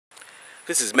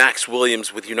This is Max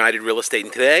Williams with United Real Estate,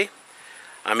 and today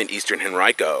I'm in Eastern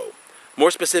Henrico.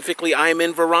 More specifically, I am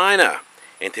in Varina,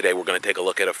 and today we're going to take a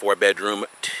look at a 4-bedroom,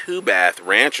 2-bath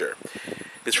rancher.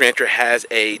 This rancher has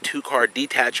a 2-car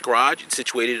detached garage. It's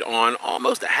situated on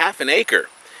almost a half an acre,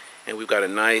 and we've got a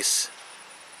nice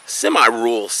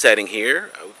semi-rural setting here.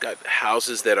 We've got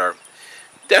houses that are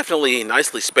definitely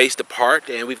nicely spaced apart,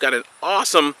 and we've got an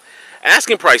awesome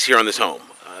asking price here on this home.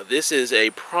 This is a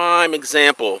prime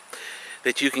example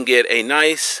that you can get a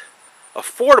nice,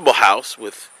 affordable house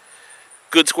with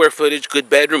good square footage,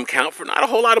 good bedroom count for not a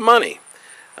whole lot of money.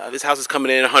 This house is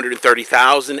coming in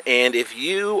 $130,000, and if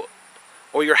you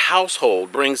or your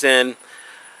household brings in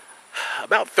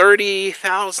about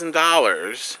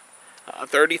 $30,000,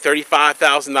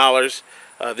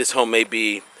 $35,000, this home may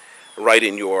be right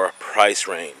in your price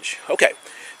range. Okay,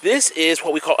 this is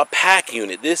what we call a PAC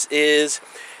unit. This is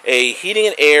a heating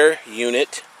and air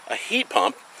unit, a heat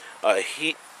pump. A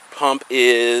heat pump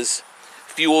is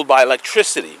fueled by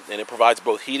electricity, and it provides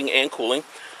both heating and cooling.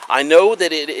 I know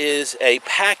that it is a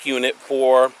PAC unit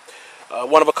for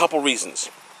one of a couple reasons.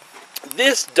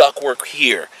 This ductwork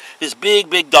here, this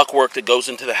big ductwork that goes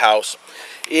into the house,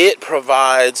 it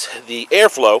provides the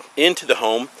airflow into the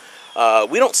home.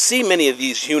 We don't see many of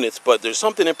these units, but there's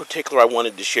something in particular I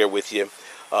wanted to share with you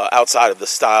outside of the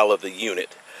style of the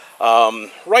unit.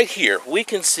 Right here, we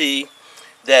can see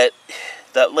that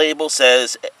label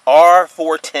says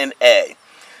R410A.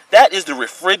 That is the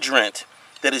refrigerant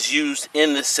that is used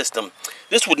in this system.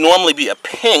 This would normally be a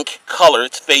pink color.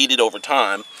 It's faded over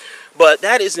time. But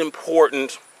that is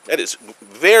important. That is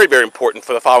very important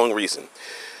for the following reason.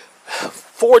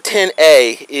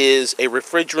 410A is a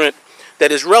refrigerant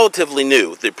that is relatively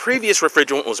new. The previous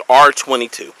refrigerant was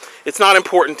R22. It's not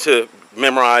important to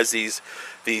memorize these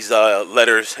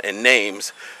letters and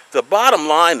names. The bottom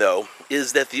line, though,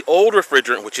 is that the old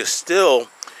refrigerant, which is still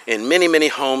in many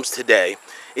homes today,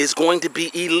 is going to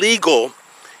be illegal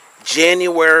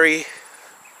January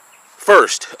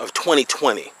 1st of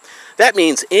 2020. That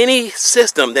means any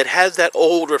system that has that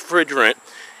old refrigerant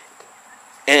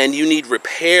and you need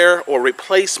repair or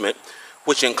replacement,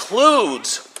 which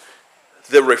includes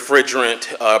the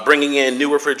refrigerant, bringing in new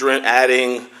refrigerant,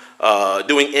 adding,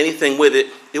 doing anything with it,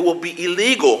 it will be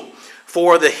illegal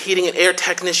for the heating and air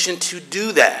technician to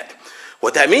do that.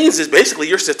 What that means is basically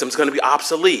your system is going to be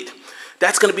obsolete.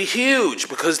 That's going to be huge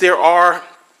because there are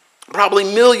probably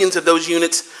millions of those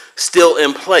units still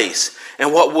in place.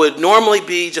 And what would normally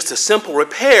be just a simple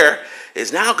repair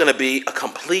is now going to be a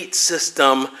complete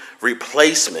system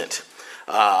replacement.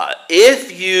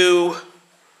 If you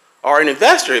are an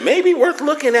investor, it may be worth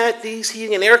looking at these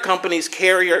heating and air companies,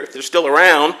 Carrier, if they're still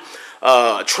around,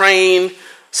 Train,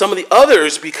 some of the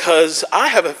others, because I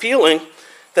have a feeling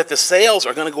that the sales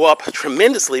are going to go up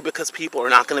tremendously because people are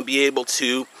not going to be able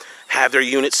to have their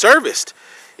unit serviced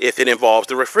if it involves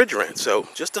the refrigerant. So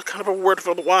just a kind of a word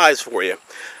for the wise for you.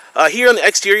 Here on the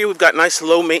exterior, we've got nice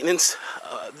low maintenance.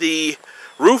 The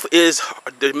roof is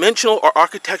dimensional or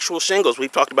architectural shingles.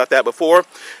 We've talked about that before.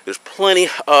 There's plenty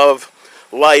of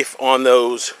life on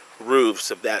those roofs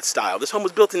of that style. This home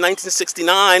was built in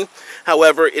 1969.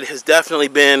 However, it has definitely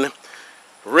been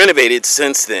renovated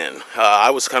since then.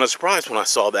 I was kind of surprised when I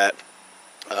saw that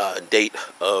date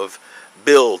of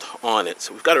build on it.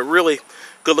 So we've got a really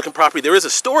good looking property. There is a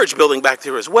storage building back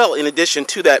there as well, in addition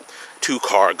to that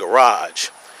 2-car garage.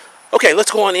 Okay,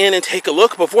 let's go on in and take a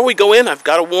look. Before we go in, I've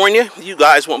got to warn you, you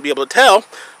guys won't be able to tell,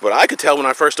 but I could tell when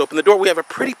I first opened the door, we have a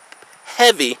pretty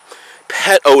heavy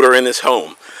pet odor in this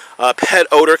home. Pet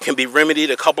odor can be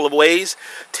remedied a couple of ways.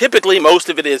 Typically, most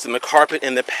of it is in the carpet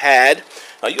and the pad.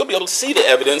 You'll be able to see the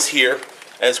evidence here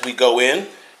as we go in.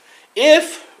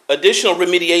 If additional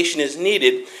remediation is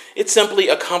needed, it's simply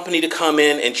a company to come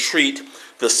in and treat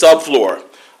the subfloor.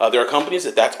 There are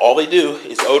companies that's all they do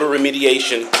is odor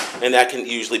remediation, and that can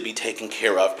usually be taken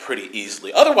care of pretty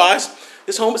easily. Otherwise,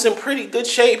 this home is in pretty good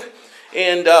shape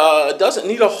and doesn't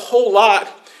need a whole lot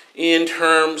in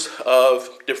terms of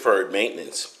deferred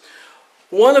maintenance.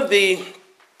 One of the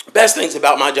best things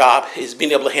about my job is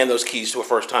being able to hand those keys to a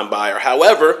first-time buyer.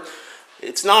 However,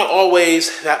 it's not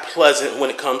always that pleasant when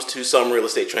it comes to some real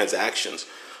estate transactions.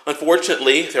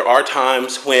 Unfortunately, there are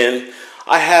times when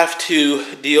I have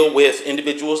to deal with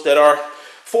individuals that are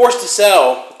forced to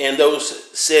sell, and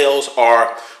those sales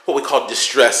are what we call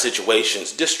distress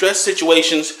situations. Distress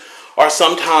situations are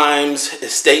sometimes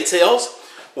estate sales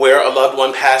where a loved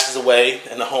one passes away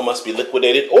and the home must be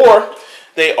liquidated, or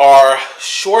they are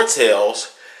short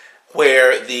sales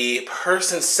where the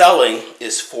person selling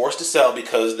is forced to sell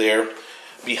because they're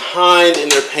behind in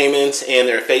their payments and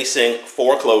they're facing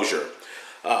foreclosure.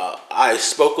 I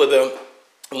spoke with a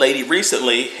lady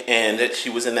recently, and that she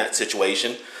was in that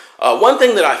situation. One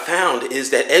thing that I found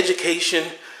is that education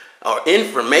or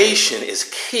information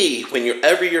is key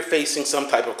whenever you're facing some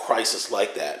type of crisis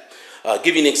like that.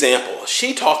 Give you an example.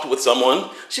 She talked with someone,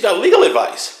 she got legal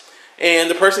advice, and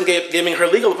the person giving her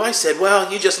legal advice said,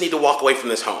 well, you just need to walk away from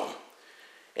this home.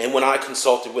 And when I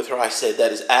consulted with her, I said,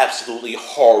 that is absolutely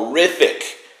horrific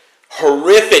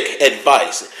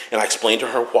advice. And I explained to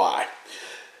her why.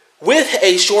 With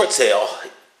a short sale,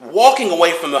 walking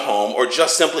away from the home or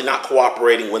just simply not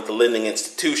cooperating with the lending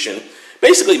institution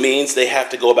basically means they have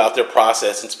to go about their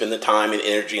process and spend the time and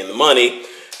energy and the money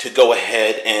to go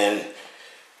ahead and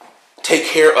take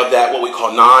care of that, what we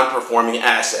call non-performing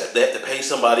asset. They have to pay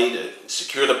somebody to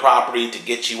secure the property, to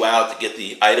get you out, to get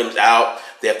the items out.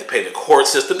 They have to pay the court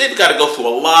system. They've got to go through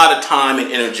a lot of time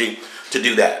and energy to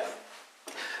do that.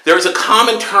 There is a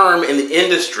common term in the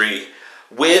industry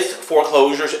with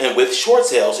foreclosures and with short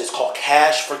sales. It's called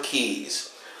cash for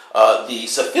keys. The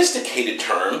sophisticated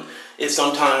term is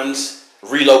sometimes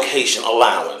relocation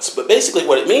allowance. But basically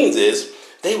what it means is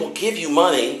they will give you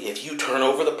money if you turn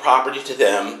over the property to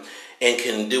them and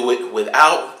can do it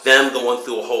without them going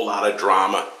through a whole lot of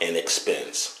drama and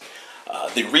expense.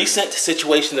 The recent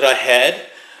situation that I had,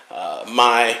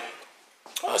 my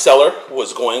seller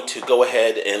was going to go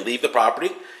ahead and leave the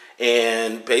property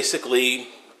and basically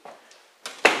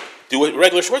do a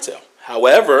regular short sale.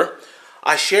 However,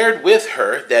 I shared with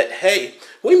her that, hey,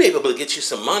 we may be able to get you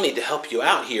some money to help you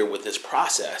out here with this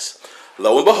process.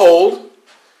 Lo and behold,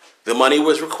 the money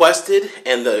was requested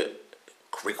and the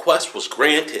request was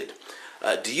granted.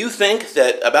 Do you think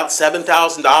that about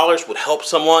 $7,000 would help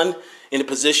someone in a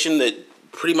position that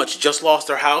pretty much just lost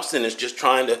their house and is just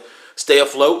trying to stay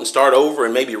afloat and start over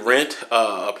and maybe rent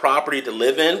a property to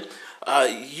live in?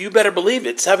 You better believe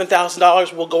it.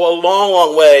 $7,000 will go a long,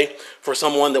 long way for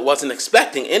someone that wasn't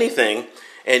expecting anything,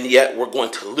 and yet we're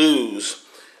going to lose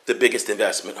the biggest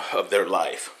investment of their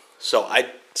life. So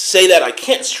I say that, I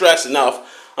can't stress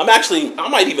enough. I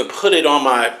might even put it on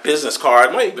my business card.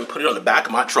 I might even put it on the back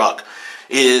of my truck,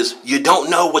 is you don't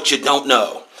know what you don't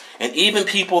know. And even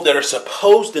people that are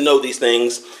supposed to know these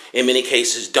things, in many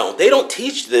cases, don't. They don't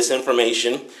teach this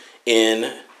information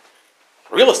in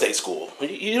real estate school.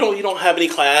 You don't have any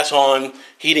class on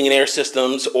heating and air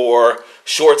systems or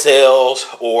short sales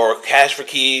or cash for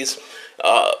keys.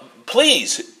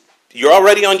 Please, you're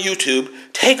already on YouTube.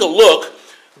 Take a look.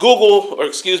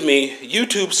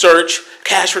 YouTube search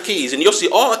cash for keys, and you'll see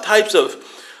all types of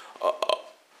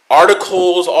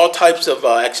articles, all types of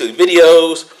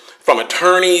videos from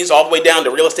attorneys all the way down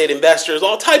to real estate investors,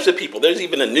 all types of people. There's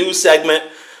even a news segment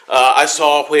I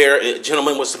saw where a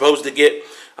gentleman was supposed to get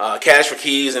cash for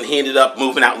keys, and he ended up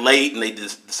moving out late, and they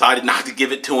decided not to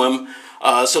give it to him.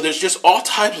 So there's just all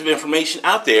types of information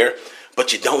out there,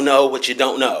 but you don't know what you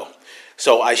don't know.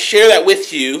 So I share that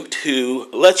with you to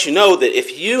let you know that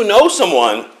if you know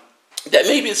someone that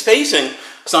maybe is facing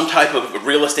some type of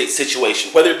real estate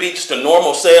situation, whether it be just a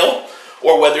normal sale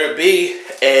or whether it be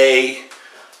a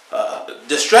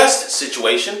distressed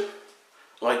situation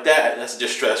like that, that's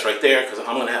distress right there, because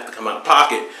I'm going to have to come out of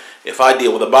pocket. If I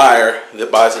deal with a buyer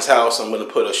that buys this house, I'm going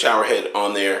to put a shower head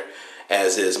on there,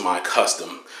 as is my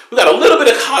custom. We got a little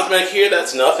bit of cosmetic here.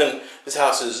 That's nothing. This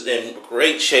house is in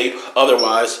great shape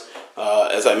otherwise.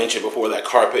 As I mentioned before, that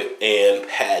carpet and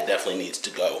pad definitely needs to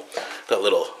go. Got a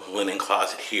little linen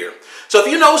closet here. So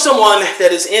if you know someone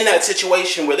that is in that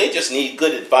situation where they just need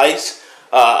good advice,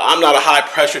 I'm not a high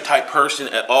pressure type person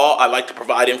at all. I like to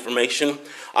provide information.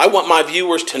 I want my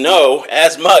viewers to know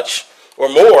as much or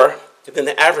more than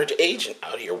the average agent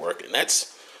out here working.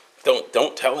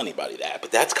 Don't tell anybody that,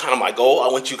 but that's kind of my goal. I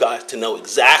want you guys to know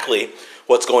exactly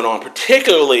what's going on,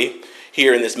 particularly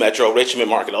here in this metro Richmond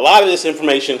market. A lot of this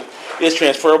information is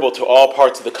transferable to all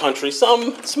parts of the country.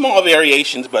 Some small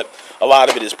variations, but a lot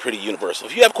of it is pretty universal.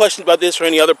 If you have questions about this or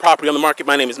any other property on the market,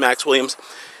 my name is Max Williams.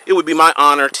 It would be my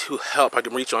honor to help. I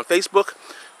can reach on Facebook,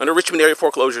 under Richmond Area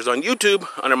Foreclosures on YouTube,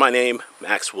 under my name,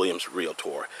 Max Williams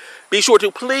Realtor. Be sure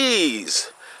to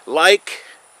please like,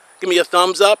 give me a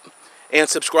thumbs up, and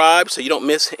subscribe so you don't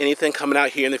miss anything coming out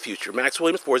here in the future. Max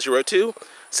Williams,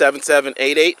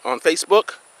 402-7788 on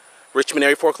Facebook. Richmond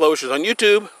Area Foreclosures on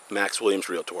YouTube, Max Williams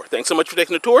Realtor. Thanks so much for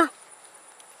taking the tour.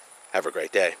 Have a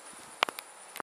great day.